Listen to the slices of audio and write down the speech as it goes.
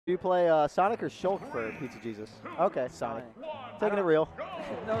Do you play Sonic or Shulk for Pizza Jesus? Okay, Sonic. Taking it real.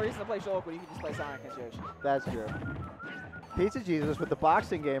 No reason to play Shulk when you can just play Sonic and Yoshi. That's true. Pizza Jesus with the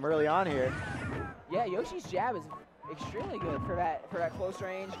boxing game early on here. Yeah, Yoshi's jab is extremely good for that close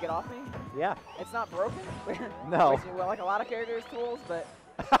range. Get off me. Yeah. It's not broken. No. Well, like a lot of characters' tools, but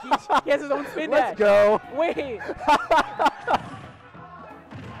he has his own spin Let's dash. go. Wait.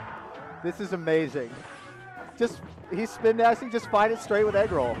 This is amazing. He's spin dashing. Just find it straight with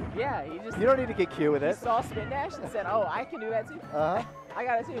egg roll. Yeah, he just. You don't need to get Q with He it. saw spin dash and said, "Oh, I can do that too." I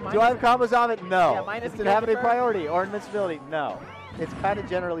got it too. Do I have combos on it? No. Yeah, mine Does isn't it have any confirmed. priority or invincibility? No. It's kind of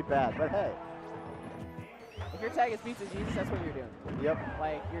generally bad, but hey. If your tag is Pizza Jesus, that's what you're doing. Yep.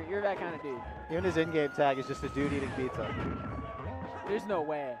 Like you're that kind of dude. Even his in-game tag is just a dude eating pizza. There's no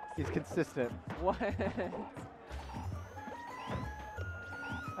way. He's consistent. What?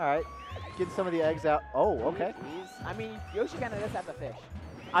 All right. Getting some of the eggs out. Oh, okay. I mean, Yoshi kind of does have the fish.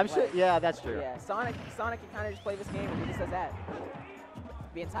 I'm sure. Yeah, that's true. Yeah, Sonic can kind of just play this game and he just does that.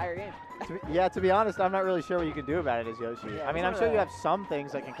 The entire game. To be honest, I'm not really sure what you can do about it as Yoshi. Yeah, I mean, I'm sure you have some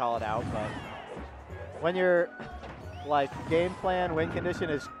things that can call it out, but when your like game plan, win condition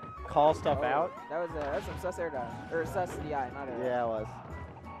is call stuff out. That was some sus air dodge or sus DI, not air. Yeah, it was.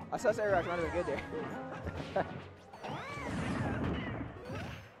 A sus air dodge might have been good there.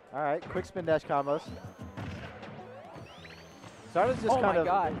 All right, quick spin dash combos. Stardust just kind of.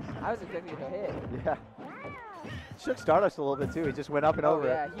 Oh my god, I was expecting it to hit. Yeah. Shook Stardust a little bit too. He just went up and over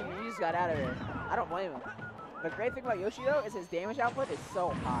yeah, it. he just got out of there. I don't blame him. The great thing about Yoshi though is his damage output is so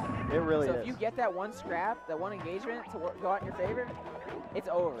high. It really is. So if you get that one scrap, that one engagement to go out in your favor, it's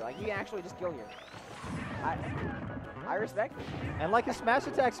over. Like you can actually just kill here. I respect it. And like his smash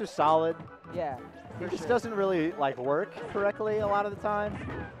attacks are solid. Yeah. He just doesn't really like work correctly a lot of the time.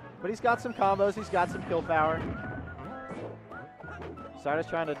 But he's got some combos. He's got some kill power. Stardust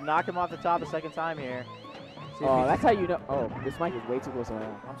trying to knock him off the top a second time here. Oh, that's how you know. Oh, this mic is way too close to my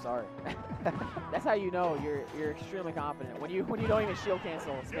mouth. I'm sorry. That's how you know you're extremely confident when you don't even shield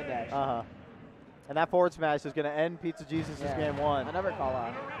cancel spin dash. And that forward smash is going to end Pizza Jesus' game one. Another call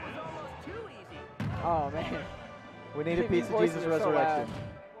out. Oh man. We need a Pizza voices Jesus are so resurrection. loud.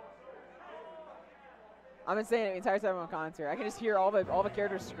 I've been saying it the entire time I'm on commentary. I can just hear all the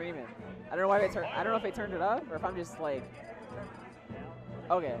characters screaming. I don't know why they turn. I don't know if they turned it up or if I'm just like.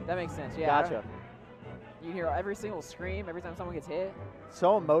 Okay, that makes sense. Yeah. Gotcha. You hear every single scream every time someone gets hit.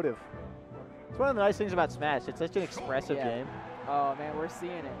 So emotive. It's one of the nice things about Smash. It's such an expressive game. Oh man, we're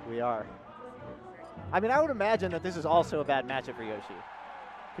seeing it. We are. I mean, I would imagine that this is also a bad matchup for Yoshi,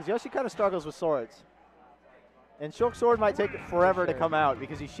 because Yoshi kind of struggles with swords. And Shulk's sword might take forever to come out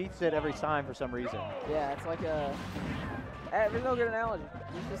because he sheaths it every time for some reason. Yeah, it's like a. There's no good analogy.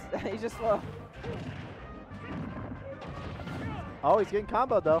 He's just slow. Oh, he's getting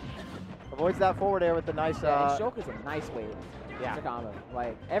comboed though. Avoids that forward air with the nice. Yeah, Shulk is a nice wave. Yeah. To combo.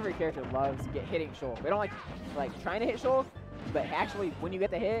 Like every character loves hitting Shulk. They don't like trying to hit Shulk, but actually when you get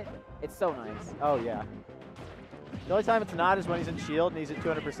the hit, it's so nice. Oh yeah. The only time it's not is when he's in shield and he's at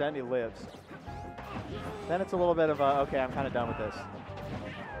 200% and he lives. Then it's a little bit of a, okay, I'm kind of done with this.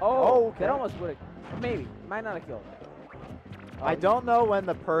 Oh, okay. That almost would have, maybe, might not have killed. I don't know when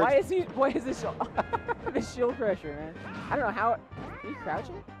the purge. Why is this this shield pressure, man? I don't know how. Is he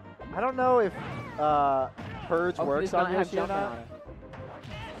crouching? I don't know if purge works on Yoshi or not.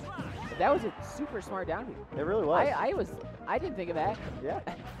 That was a super smart down B. It really was. I didn't think of that. Yeah.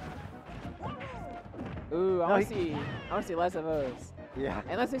 Ooh, I want to see less of those. Yeah.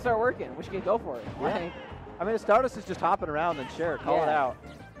 Unless they start working, which can go for it. Yeah. Like, I mean, Stardust is just hopping around and sure, call it out.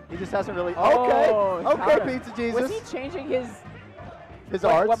 He just hasn't really. Oh, okay, Pizza Jesus. Was he changing his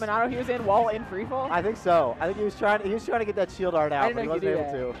arts? What Monado he was in while in free fall? I think so. I think he was trying to get that shield art out, but he wasn't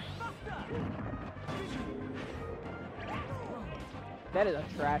able to. That is a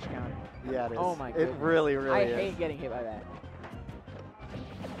trash counter. Yeah, it is. Oh my goodness. It really is. I hate getting hit by that.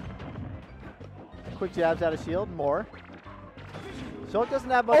 Quick jabs out of shield, more. Shulk doesn't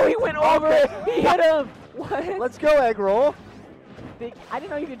have much. Oh, he went over it. He hit him. What? Let's go, egg roll. I didn't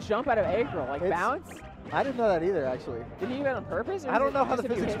know you could jump out of egg roll, like bounce. I didn't know that either, actually. Did he even on purpose? I don't know how the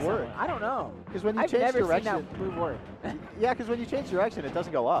physics work. I don't know. Because when you I've change never direction, seen that move work. Yeah, because when you change direction, it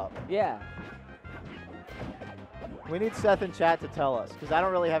doesn't go up. Yeah. We need Seth in chat to tell us, because I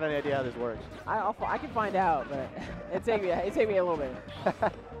don't really have any idea how this works. I can find out, but it take me a little bit.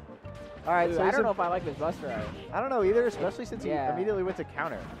 All right, so I don't know if I like this Buster art. I don't know either, especially since he immediately went to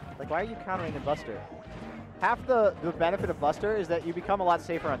counter. Like, why are you countering in Buster? Half the benefit of Buster is that you become a lot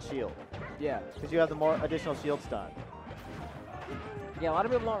safer on shield. Yeah. Because you have the more additional shield stun. Yeah, a lot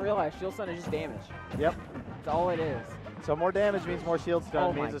of people don't realize shield stun is just damage. Yep. That's all it is. So more damage means more shield stun,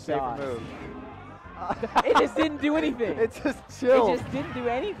 Oh means my a safer gosh. move. It just didn't do anything. It's just chill. It just didn't do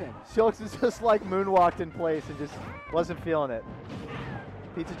anything. Shulk is just like moonwalked in place and just wasn't feeling it.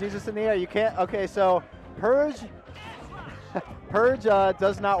 Pizza Jesus in the air. You can't. Okay, so Purge. Purge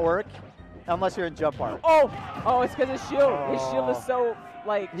does not work unless you're in jump art. Oh, it's because his shield. His shield is so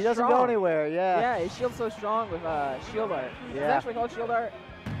like. He doesn't strong. go anywhere. Yeah. Yeah, his shield's so strong with shield art. Is it Yeah. actually called shield art?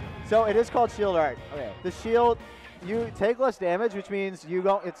 So it is called shield art. Okay. The shield, you take less damage, which means you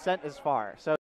don't get sent as far. So